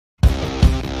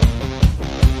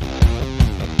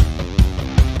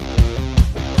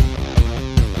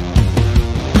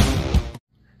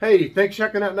Hey, thanks for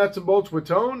checking out Nuts and Bolts with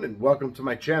Tone, and welcome to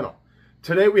my channel.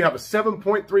 Today we have a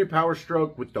 7.3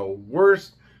 Powerstroke with the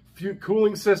worst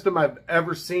cooling system I've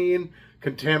ever seen,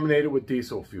 contaminated with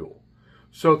diesel fuel.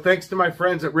 So thanks to my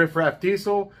friends at Riff Raff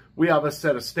Diesel, we have a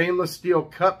set of stainless steel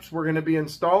cups we're going to be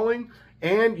installing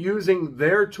and using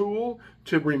their tool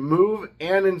to remove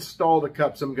and install the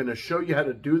cups. I'm going to show you how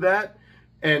to do that,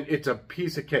 and it's a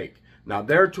piece of cake. Now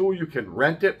their tool, you can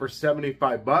rent it for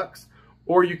 75 bucks.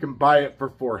 Or you can buy it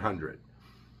for 400.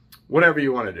 Whatever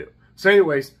you want to do. So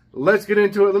anyways, let's get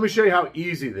into it. Let me show you how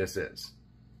easy this is.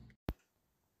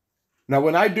 Now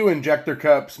when I do injector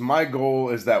cups, my goal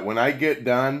is that when I get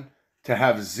done to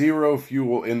have zero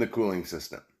fuel in the cooling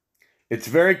system. It's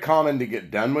very common to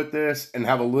get done with this and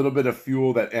have a little bit of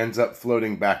fuel that ends up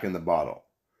floating back in the bottle.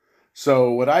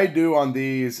 So what I do on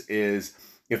these is,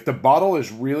 if the bottle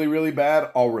is really, really bad,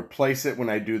 I'll replace it when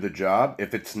I do the job.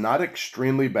 If it's not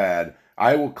extremely bad,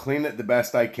 I will clean it the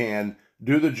best I can,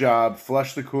 do the job,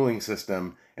 flush the cooling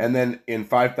system, and then in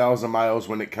 5,000 miles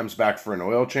when it comes back for an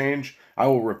oil change, I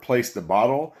will replace the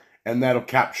bottle, and that'll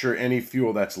capture any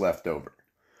fuel that's left over.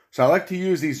 So I like to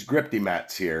use these Gripty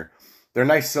mats here. They're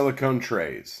nice silicone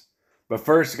trays. But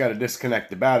first, I got to disconnect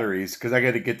the batteries because I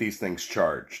got to get these things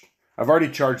charged. I've already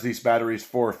charged these batteries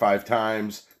 4 or 5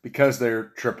 times because they're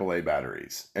AAA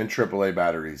batteries, and AAA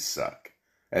batteries suck,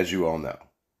 as you all know.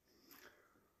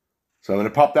 So I'm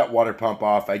going to pop that water pump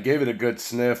off. I gave it a good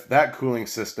sniff. That cooling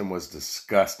system was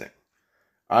disgusting.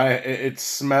 It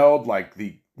smelled like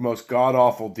the most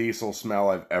god-awful diesel smell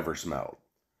I've ever smelled.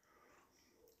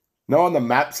 Now on the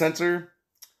map sensor,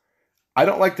 I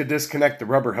don't like to disconnect the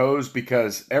rubber hose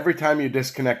because every time you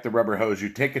disconnect the rubber hose, you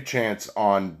take a chance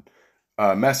on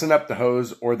messing up the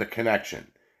hose or the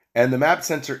connection. And the map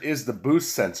sensor is the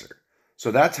boost sensor. So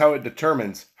that's how it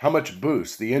determines how much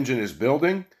boost the engine is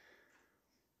building.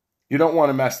 You don't want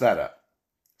to mess that up.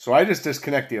 So I just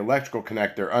disconnect the electrical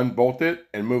connector, unbolt it,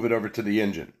 and move it over to the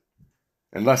engine.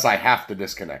 Unless I have to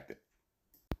disconnect it.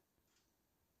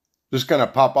 Just going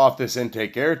to pop off this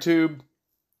intake air tube.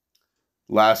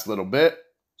 Last little bit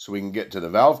so we can get to the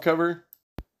valve cover.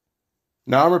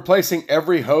 Now I'm replacing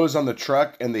every hose on the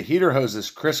truck, and the heater hose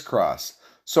is crisscross.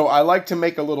 So I like to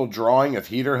make a little drawing of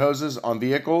heater hoses on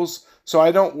vehicles so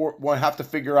I don't have to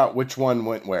figure out which one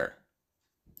went where.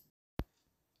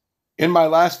 In my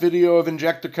last video of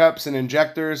injector cups and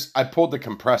injectors, I pulled the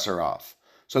compressor off.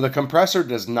 So the compressor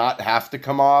does not have to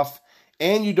come off,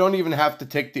 and you don't even have to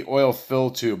take the oil fill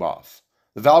tube off.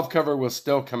 The valve cover will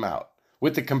still come out.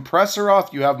 With the compressor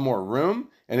off, you have more room,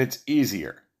 and it's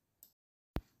easier.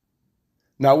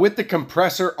 Now with the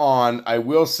compressor on, I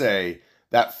will say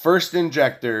that first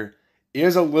injector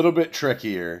is a little bit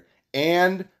trickier,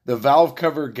 and the valve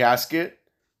cover gasket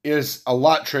is a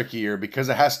lot trickier because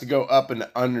it has to go up and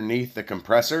underneath the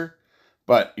compressor,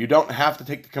 but you don't have to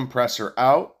take the compressor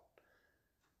out.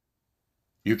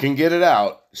 You can get it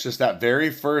out. It's just that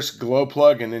very first glow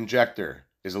plug and injector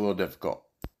is a little difficult.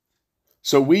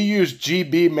 So we use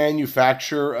GB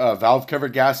manufacturer valve cover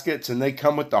gaskets, and they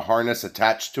come with the harness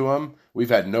attached to them. We've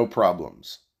had no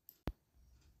problems.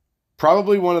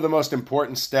 Probably one of the most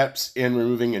important steps in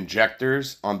removing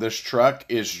injectors on this truck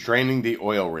is draining the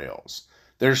oil rails.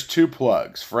 There's 2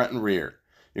 plugs, front and rear.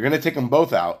 You're going to take them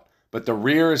both out, but the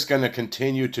rear is going to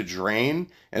continue to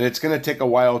drain, and it's going to take a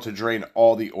while to drain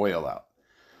all the oil out.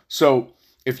 So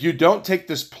if you don't take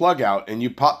this plug out and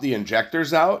you pop the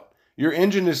injectors out, your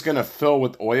engine is going to fill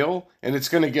with oil, and it's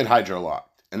going to get hydrolocked.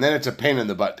 And then it's a pain in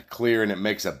the butt to clear, and it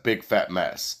makes a big fat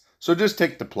mess. So just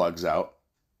take the plugs out.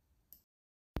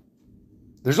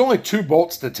 There's only 2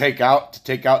 bolts to take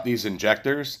out these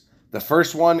injectors. The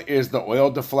first one is the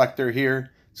oil deflector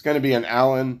here. It's going to be an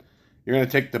Allen. You're going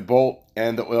to take the bolt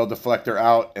and the oil deflector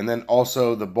out, and then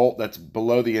also the bolt that's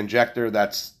below the injector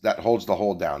that holds the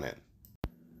hole down in.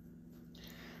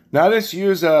 Now just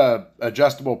use a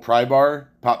adjustable pry bar,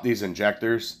 pop these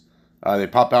injectors. They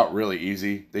pop out really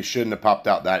easy. They shouldn't have popped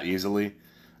out that easily.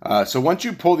 So once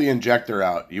you pull the injector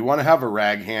out, you want to have a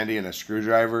rag handy and a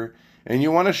screwdriver, and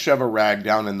you want to shove a rag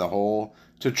down in the hole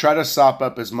to try to sop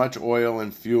up as much oil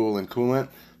and fuel and coolant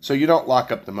so you don't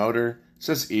lock up the motor. It's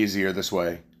just easier this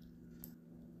way.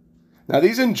 Now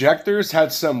these injectors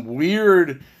had some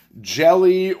weird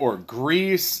jelly or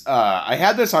grease. I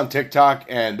had this on TikTok,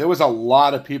 and there was a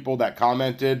lot of people that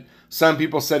commented. Some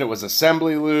people said it was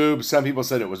assembly lube. Some people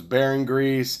said it was bearing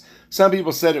grease. Some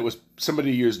people said it was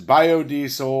somebody used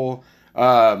biodiesel.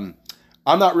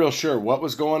 I'm not real sure what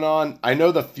was going on. I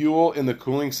know the fuel in the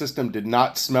cooling system did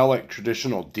not smell like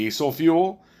traditional diesel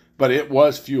fuel, but it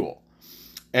was fuel.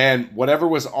 And whatever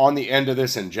was on the end of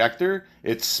this injector,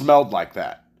 it smelled like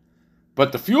that.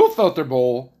 But the fuel filter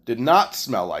bowl did not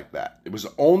smell like that. It was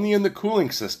only in the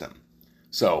cooling system.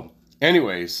 So,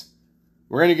 anyways,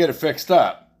 we're going to get it fixed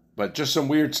up, but just some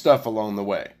weird stuff along the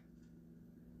way.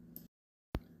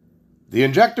 The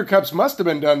injector cups must have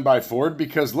been done by Ford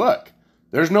because look,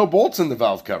 there's no bolts in the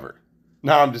valve cover.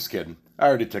 No, I'm just kidding. I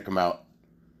already took them out.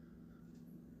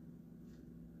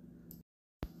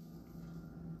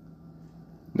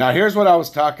 Now here's what I was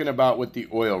talking about with the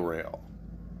oil rail.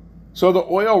 So the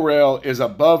oil rail is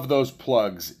above those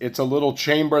plugs. It's a little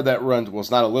chamber that runs, well,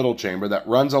 it's not a little chamber, that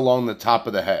runs along the top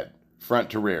of the head, front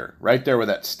to rear, right there where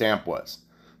that stamp was.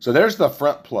 So there's the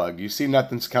front plug. You see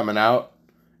nothing's coming out.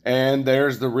 And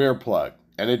there's the rear plug.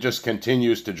 And it just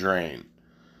continues to drain.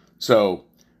 So,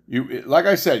 like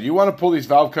I said, you want to pull these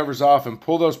valve covers off and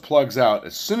pull those plugs out.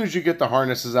 As soon as you get the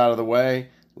harnesses out of the way,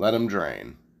 let them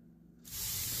drain.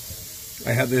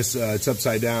 I had this, it's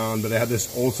upside down, but I had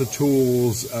this Ulsa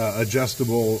Tools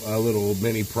adjustable little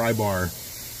mini pry bar,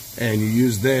 and you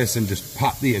use this and just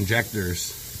pop the injectors.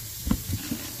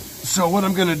 So what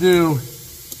I'm going to do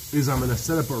is I'm going to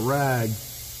set up a rag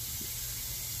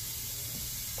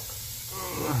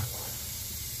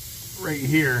right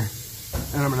here,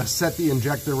 and I'm going to set the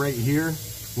injector right here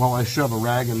while I shove a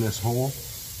rag in this hole.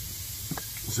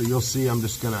 So you'll see I'm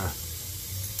just going to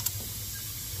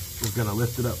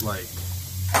lift it up like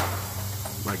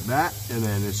that, and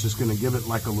then it's just going to give it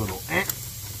like a little and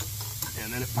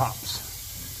then it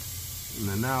pops. And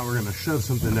then now we're going to shove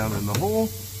something down in the hole.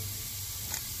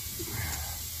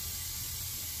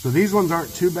 So these ones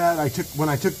aren't too bad. When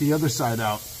I took the other side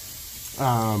out,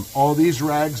 all these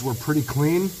rags were pretty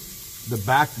clean. The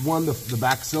back one, the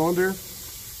back cylinder,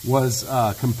 was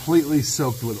completely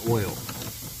soaked with oil.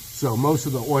 So most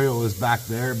of the oil is back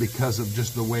there because of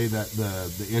just the way that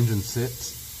the engine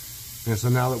sits. And so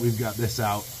now that we've got this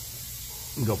out,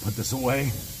 I'm going to put this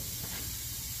away.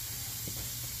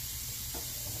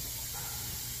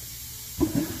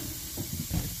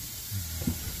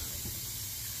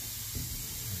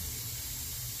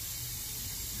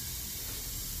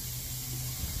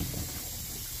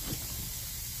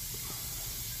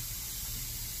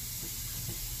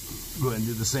 Go ahead and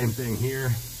do the same thing here.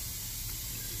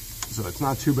 So it's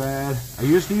not too bad. I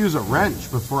used to use a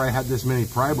wrench before I had this mini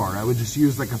pry bar. I would just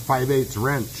use like a 5/8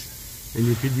 wrench, and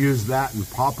you could use that and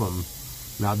pop them.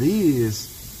 Now these,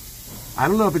 I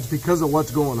don't know if it's because of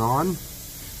what's going on.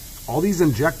 All these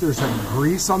injectors have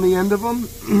grease on the end of them.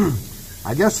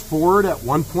 I guess Ford at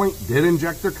one point did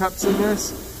injector cups in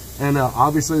this, and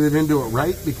obviously they didn't do it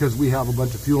right because we have a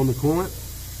bunch of fuel in the coolant.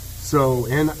 So,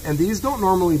 and these don't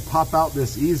normally pop out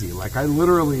this easy. Like I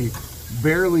literally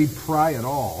barely pry at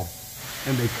all,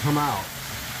 and they come out.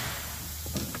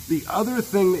 The other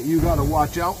thing that you got to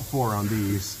watch out for on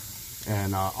these,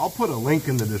 and I'll put a link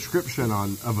in the description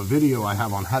of a video I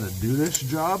have on how to do this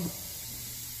job,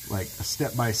 like a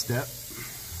step by step.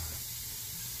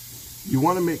 You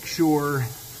want to make sure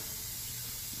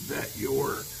that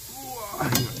you're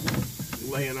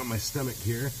laying on my stomach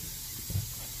here.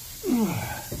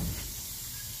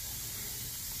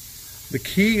 The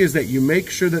key is that you make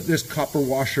sure that this copper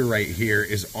washer right here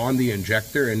is on the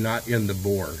injector and not in the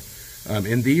bore.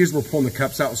 In these, we're pulling the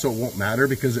cups out, so it won't matter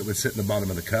because it would sit in the bottom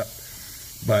of the cup.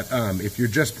 But if you're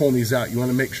just pulling these out, you want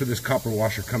to make sure this copper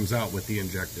washer comes out with the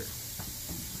injector.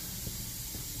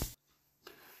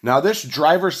 Now this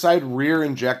driver's side rear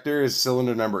injector is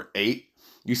cylinder number 8.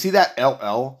 You see that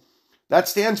LL? That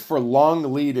stands for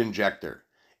long lead injector.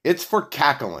 It's for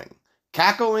cackling.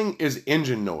 Cackling is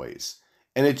engine noise,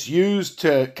 and it's used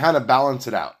to kind of balance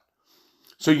it out.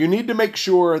 So you need to make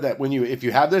sure that if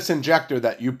you have this injector,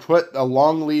 that you put a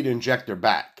long lead injector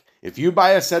back. If you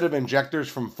buy a set of injectors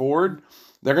from Ford,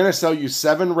 they're going to sell you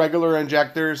 7 regular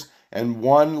injectors and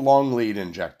 1 long lead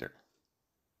injector.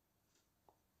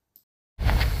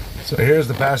 So here's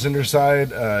the passenger side.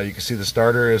 You can see the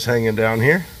starter is hanging down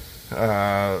here.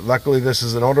 Luckily this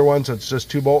is an older one, so it's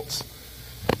just 2 bolts.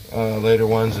 Later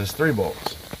ones is 3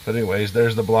 bolts. But anyways,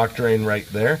 there's the block drain right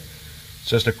there. It's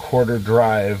just a quarter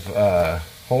drive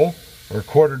hole, or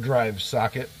quarter drive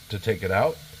socket to take it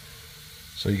out.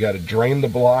 So you got to drain the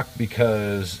block,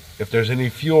 because if there's any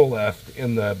fuel left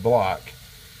in the block,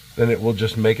 then it will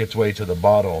just make its way to the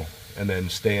bottle and then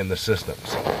stay in the system.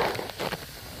 So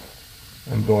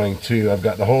I've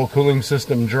got the whole cooling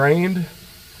system drained.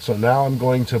 So now I'm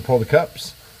going to pull the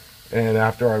cups, and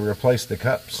after I replace the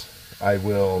cups, I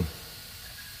will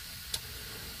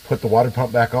put the water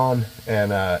pump back on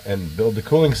and build the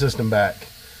cooling system back,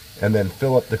 and then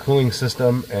fill up the cooling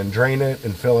system and drain it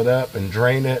and fill it up and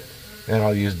drain it, and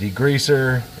I'll use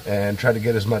degreaser and try to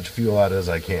get as much fuel out as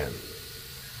I can.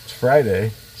 It's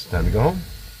Friday, it's time to go home.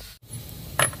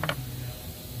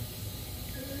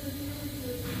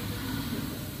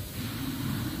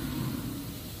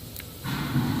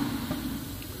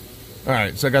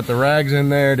 Alright, so I got the rags in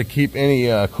there to keep any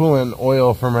coolant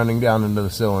oil from running down into the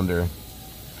cylinder.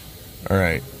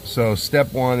 Alright, so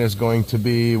step one is going to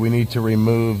be, we need to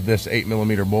remove this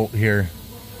 8mm bolt here,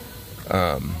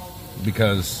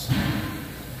 because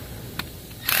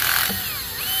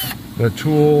the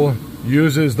tool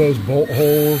uses those bolt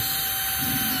holes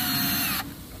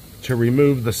to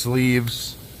remove the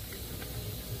sleeves.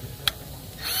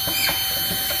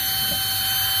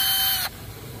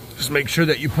 Just make sure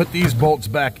that you put these bolts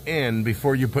back in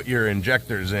before you put your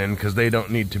injectors in, because they don't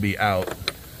need to be out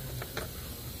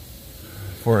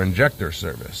for injector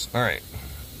service. All right,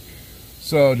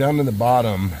 so down in the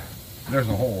bottom there's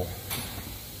a hole.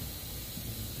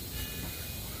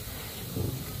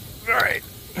 All right,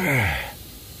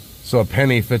 so a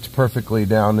penny fits perfectly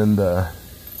down in the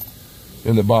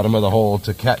bottom of the hole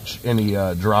to catch any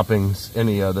droppings,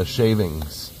 any of the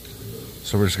shavings.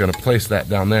 So we're just going to place that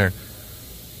down there.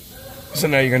 So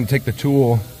now you're going to take the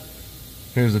tool.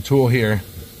 Here's the tool here,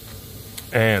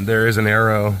 and there is an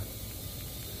arrow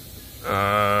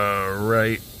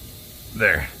right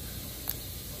there,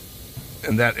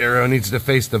 and that arrow needs to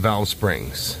face the valve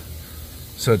springs.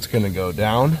 So it's going to go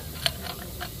down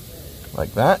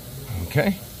like that.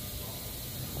 Okay.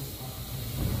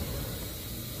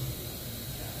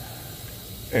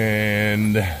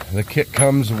 And the kit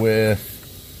comes with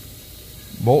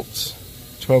bolts,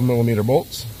 12mm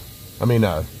bolts.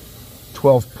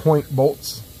 12-point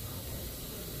bolts.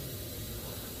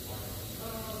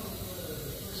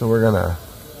 So we're gonna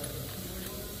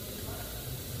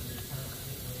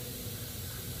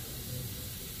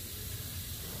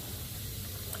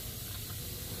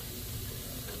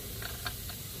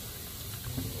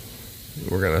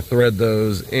thread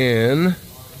those in.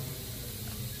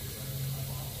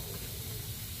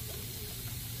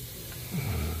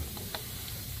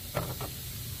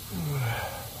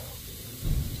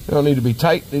 They don't need to be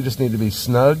tight, they just need to be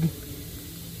snug.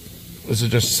 This is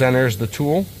just centers the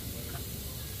tool.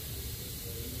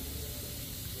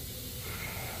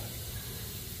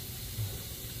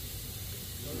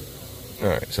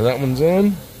 Alright, so that one's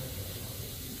in.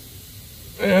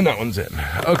 And that one's in.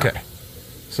 Okay.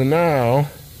 So now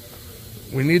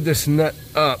we need this nut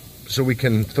up so we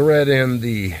can thread in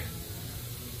the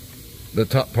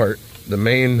top part, the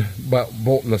main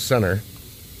bolt in the center,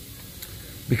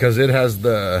 because it has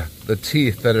the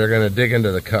teeth that are going to dig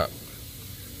into the cup.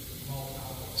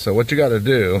 So what you got to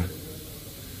do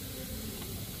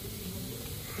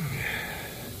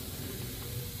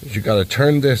is you got to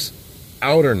turn this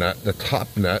outer nut, the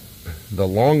top nut, the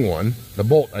long one, the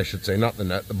bolt I should say, not the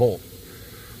nut, the bolt.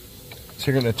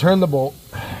 So you're going to turn the bolt.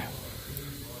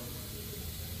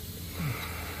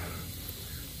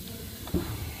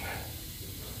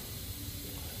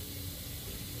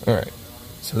 Alright,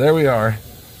 so there we are.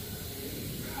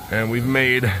 And we've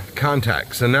made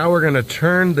contact. So now we're going to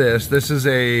turn this. This is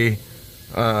a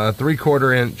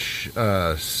 3/4 inch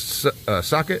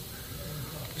socket.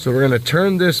 So we're going to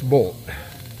turn this bolt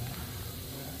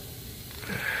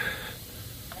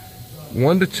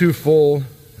 1 to 2 full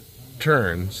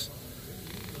turns,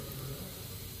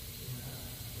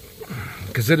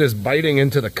 because it is biting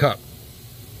into the cup.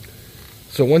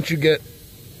 So once you get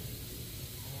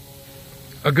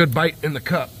a good bite in the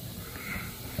cup,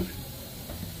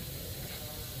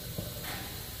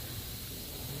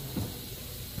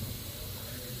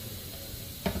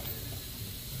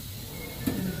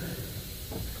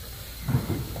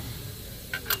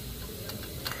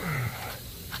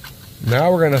 now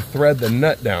we're going to thread the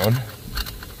nut down.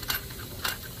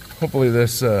 Hopefully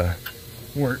this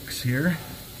works here.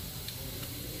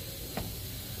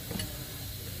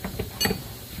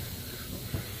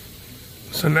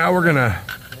 So now we're going to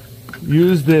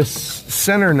use this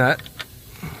center nut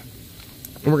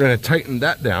and we're going to tighten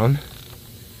that down.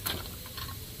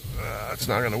 It's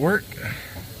not going to work.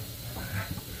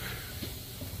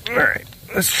 Alright,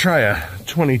 let's try a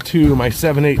 22. My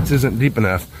 7/8 isn't deep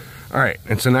enough. Alright,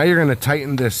 and so now you're going to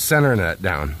tighten this center nut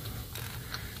down.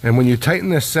 And when you tighten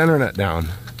this center nut down,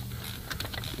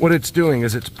 what it's doing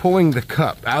is it's pulling the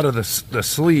cup out of the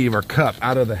sleeve or cup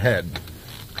out of the head.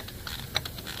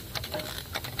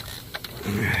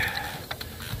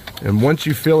 And once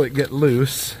you feel it get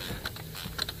loose,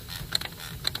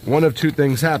 one of two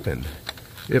things happened.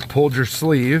 It pulled your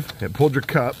sleeve, it pulled your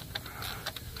cup,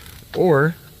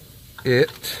 or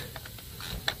it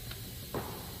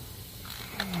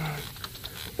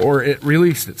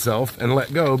released itself and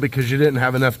let go because you didn't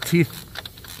have enough teeth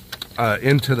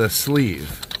into the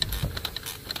sleeve.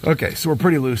 Okay, so we're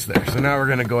pretty loose there. So now we're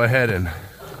going to go ahead and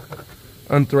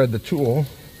unthread the tool.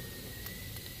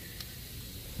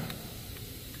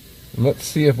 Let's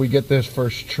see if we get this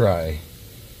first try.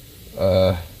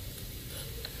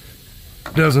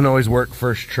 Doesn't always work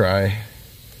first try.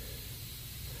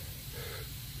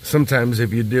 Sometimes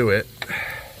if you do it,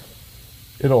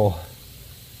 the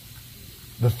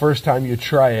first time you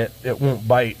try it, it won't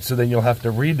bite, so then you'll have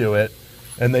to redo it,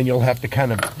 and then you'll have to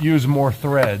kind of use more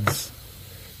threads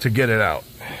to get it out.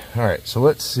 All right, so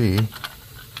let's see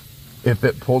if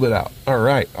it pulled it out. All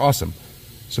right, awesome.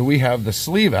 So we have the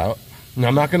sleeve out. Now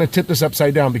I'm not gonna tip this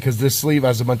upside down because this sleeve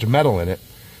has a bunch of metal in it.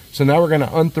 So now we're gonna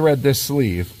unthread this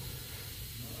sleeve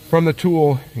from the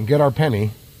tool and get our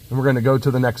penny, and we're gonna go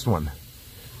to the next one.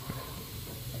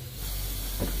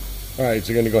 All right,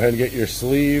 so you're gonna go ahead and get your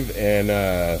sleeve,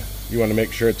 and you wanna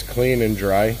make sure it's clean and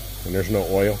dry and there's no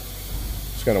oil.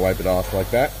 Just gonna wipe it off like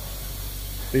that.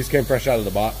 These came fresh out of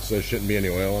the box, so there shouldn't be any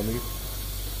oil on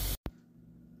these.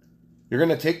 You're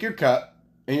gonna take your cup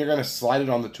and you're gonna slide it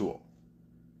on the tool.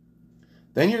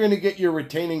 Then you're gonna get your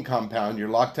retaining compound, your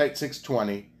Loctite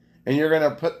 620, and you're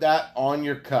gonna put that on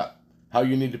your cup, how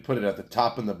you need to put it at the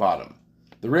top and the bottom.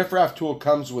 The Riff Raff tool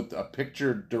comes with a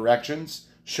picture directions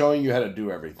showing you how to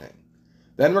do everything.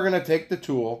 Then we're gonna take the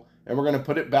tool and we're gonna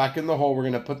put it back in the hole. We're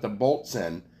gonna put the bolts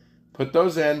in, put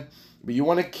those in, but you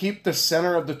wanna keep the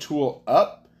center of the tool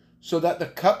up so that the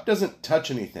cup doesn't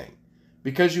touch anything,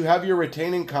 because you have your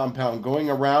retaining compound going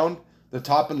around the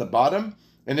top and the bottom,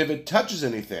 and if it touches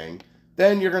anything,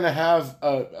 then you're gonna have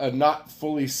a not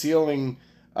fully sealing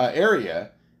area,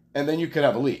 and then you could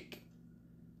have a leak.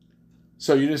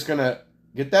 So you're just gonna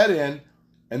get that in,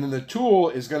 and then the tool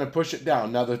is gonna push it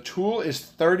down. Now the tool is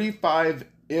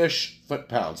 35-ish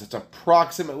foot-pounds. It's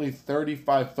approximately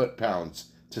 35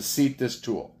 foot-pounds to seat this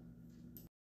tool.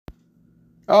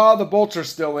 Oh, the bolts are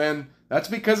still in. That's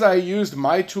because I used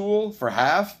my tool for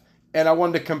half, and I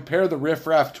wanted to compare the Riff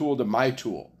Raff tool to my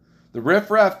tool. The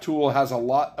Riff Raff tool has a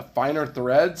lot of finer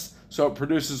threads, so it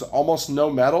produces almost no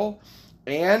metal,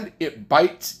 and it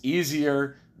bites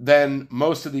easier than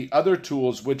most of the other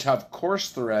tools, which have coarse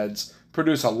threads,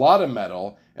 produce a lot of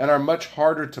metal, and are much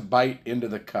harder to bite into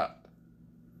the cup.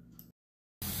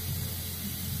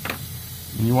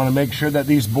 And you want to make sure that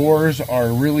these bores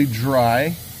are really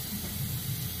dry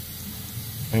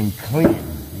and clean.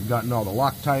 You've gotten all the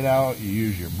Loctite out, you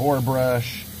use your bore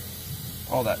brush,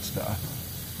 all that stuff.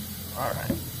 All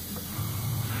right.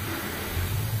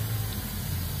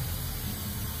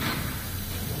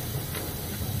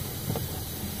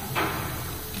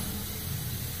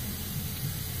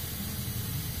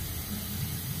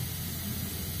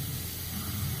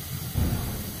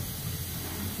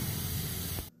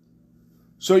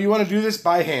 So you want to do this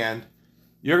by hand.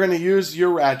 You're going to use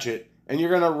your ratchet and you're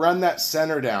going to run that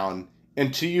center down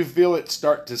until you feel it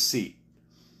start to seat.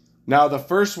 Now the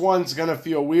first one's going to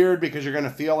feel weird because you're going to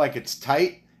feel like it's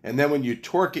tight, and then when you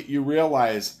torque it you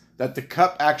realize that the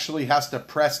cup actually has to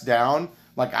press down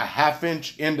like a ½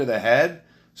 inch into the head,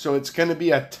 so it's going to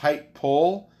be a tight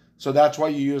pull, so that's why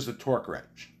you use the torque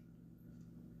wrench.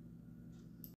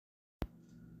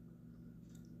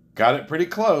 Got it pretty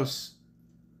close.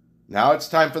 Now it's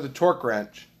time for the torque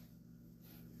wrench.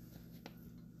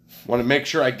 Want to make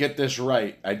sure I get this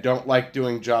right. I don't like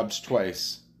doing jobs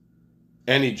twice.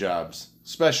 Any jobs,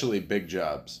 especially big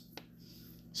jobs.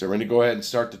 So we're going to go ahead and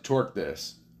start to torque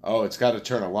this. Oh, it's got to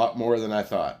turn a lot more than I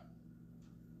thought.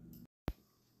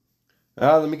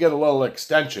 Now let me get a little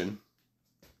extension.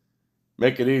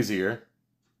 Make it easier.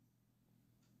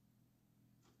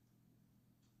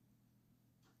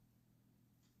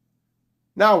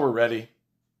 Now we're ready.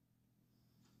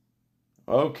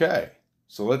 Okay,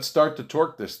 so let's start to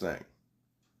torque this thing.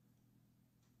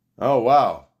 Oh,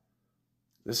 wow.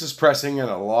 This is pressing in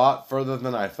a lot further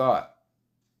than I thought.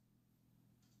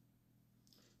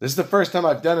 This is the first time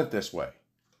I've done it this way.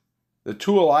 The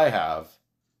tool I have,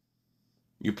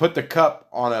 you put the cup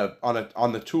on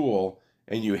the tool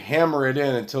and you hammer it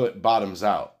in until it bottoms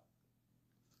out.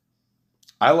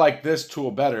 I like this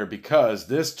tool better because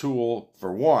this tool,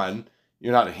 for one,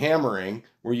 you're not hammering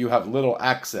where you have little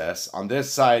access. On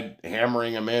this side,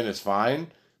 hammering them in is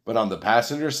fine, but on the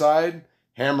passenger side,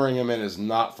 hammering them in is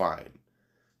not fine.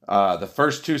 The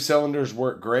first two cylinders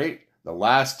work great. The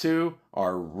last two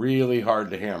are really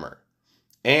hard to hammer.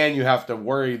 And you have to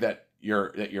worry that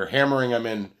you're hammering them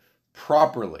in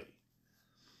properly.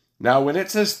 Now, when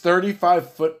it says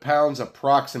 35 foot-pounds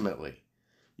approximately,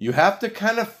 you have to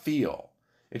kind of feel.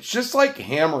 It's just like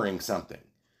hammering something.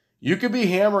 You could be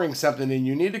hammering something and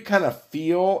you need to kind of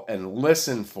feel and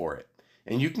listen for it.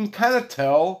 And you can kind of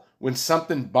tell when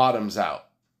something bottoms out.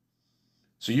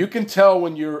 So you can tell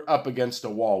when you're up against a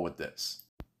wall with this.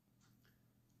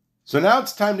 So now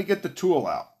it's time to get the tool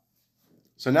out.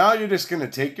 So now you're just going to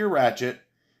take your ratchet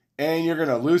and you're going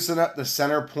to loosen up the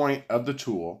center point of the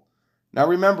tool. Now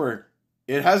remember,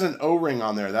 it has an O-ring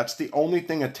on there. That's the only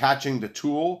thing attaching the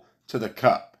tool to the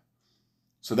cup.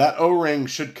 So that O-ring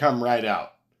should come right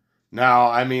out. Now,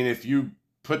 I mean, if you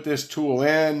put this tool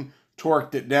in,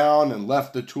 torqued it down, and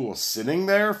left the tool sitting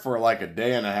there for like a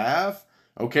day and a half,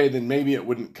 okay, then maybe it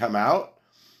wouldn't come out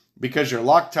because your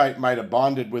Loctite might have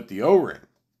bonded with the O-ring.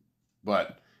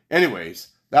 But anyways,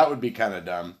 that would be kind of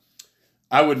dumb.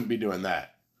 I wouldn't be doing that.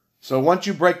 So once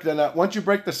you break the nut, once you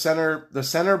break the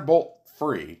center bolt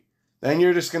free, then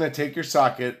you're just going to take your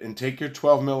socket and take your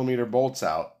 12mm bolts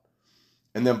out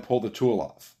and then pull the tool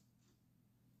off.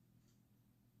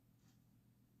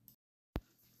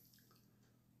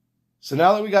 So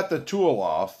now that we got the tool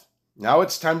off, now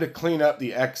it's time to clean up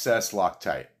the excess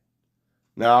Loctite.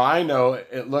 Now I know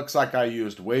it looks like I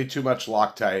used way too much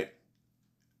Loctite.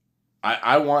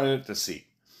 I wanted it to seep.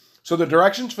 So the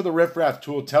directions for the Riff Raff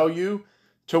tool tell you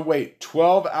to wait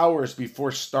 12 hours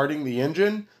before starting the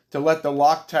engine to let the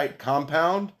Loctite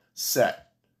compound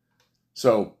set.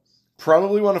 So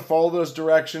probably want to follow those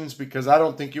directions because I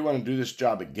don't think you want to do this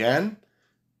job again.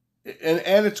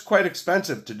 And it's quite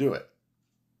expensive to do it.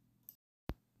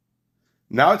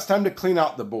 Now it's time to clean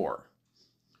out the bore.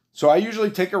 So I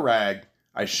usually take a rag,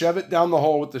 I shove it down the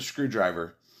hole with the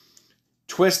screwdriver,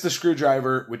 twist the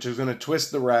screwdriver, which is going to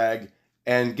twist the rag,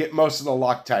 and get most of the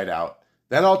Loctite out.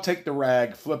 Then I'll take the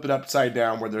rag, flip it upside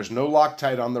down where there's no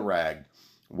Loctite on the rag,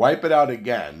 wipe it out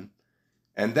again,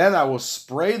 and then I will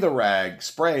spray the rag,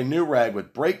 spray a new rag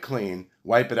with brake clean,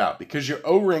 wipe it out. Because your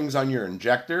O-rings on your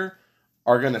injector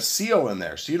are going to seal in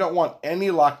there, so you don't want any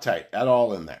Loctite at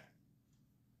all in there.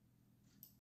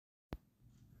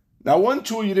 Now, one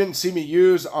tool you didn't see me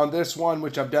use on this one,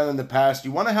 which I've done in the past,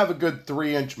 you want to have a good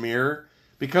 3-inch mirror,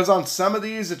 because on some of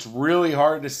these, it's really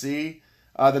hard to see.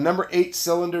 The number 8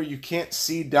 cylinder, you can't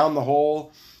see down the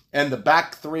hole, and the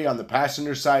back 3 on the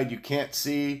passenger side, you can't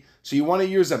see. So you want to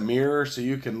use a mirror so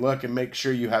you can look and make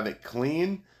sure you have it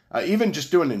clean. Even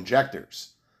just doing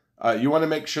injectors. You want to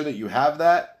make sure that you have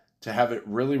that to have it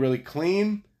really, really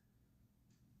clean.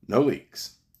 No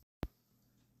leaks.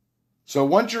 So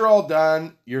once you're all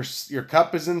done, your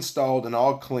cup is installed and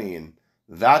all clean.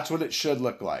 That's what it should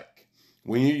look like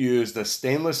when you use the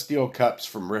stainless steel cups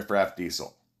from Riff Raff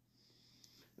Diesel.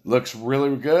 It looks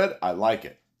really good. I like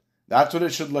it. That's what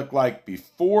it should look like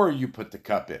before you put the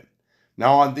cup in.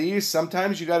 Now on these,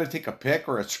 sometimes you got to take a pick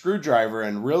or a screwdriver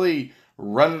and really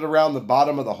run it around the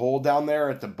bottom of the hole down there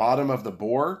at the bottom of the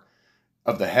bore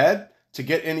of the head to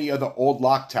get any of the old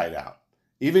Loctite out.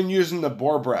 Even using the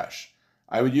bore brush.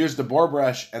 I would use the bore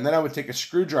brush and then I would take a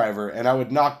screwdriver and I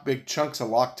would knock big chunks of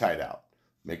Loctite out.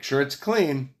 Make sure it's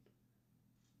clean.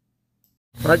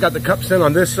 I got the cups in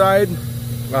on this side.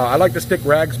 I like to stick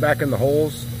rags back in the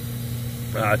holes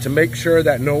to make sure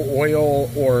that no oil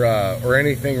or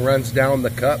anything runs down the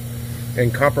cup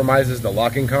and compromises the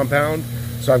locking compound.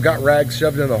 So I've got rags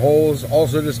shoved in the holes,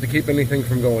 also just to keep anything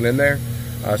from going in there.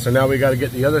 So now we got to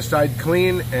get the other side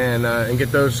clean and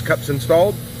get those cups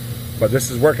installed. But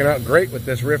this is working out great with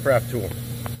this Riff Raff tool.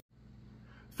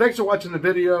 Thanks for watching the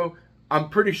video. I'm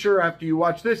pretty sure after you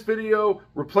watch this video,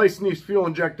 replacing these fuel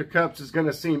injector cups is going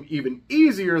to seem even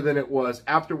easier than it was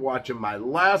after watching my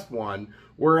last one,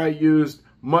 where I used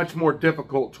much more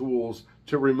difficult tools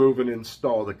to remove and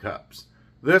install the cups.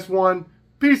 This one,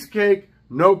 piece of cake,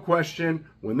 no question.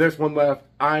 When this one left,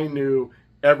 I knew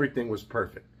everything was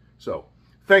perfect. So,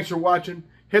 thanks for watching.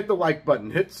 Hit the like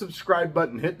button, hit the subscribe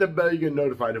button, hit the bell, you get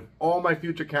notified of all my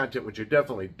future content, which you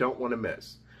definitely don't want to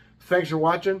miss. Thanks for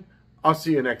watching. I'll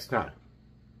see you next time.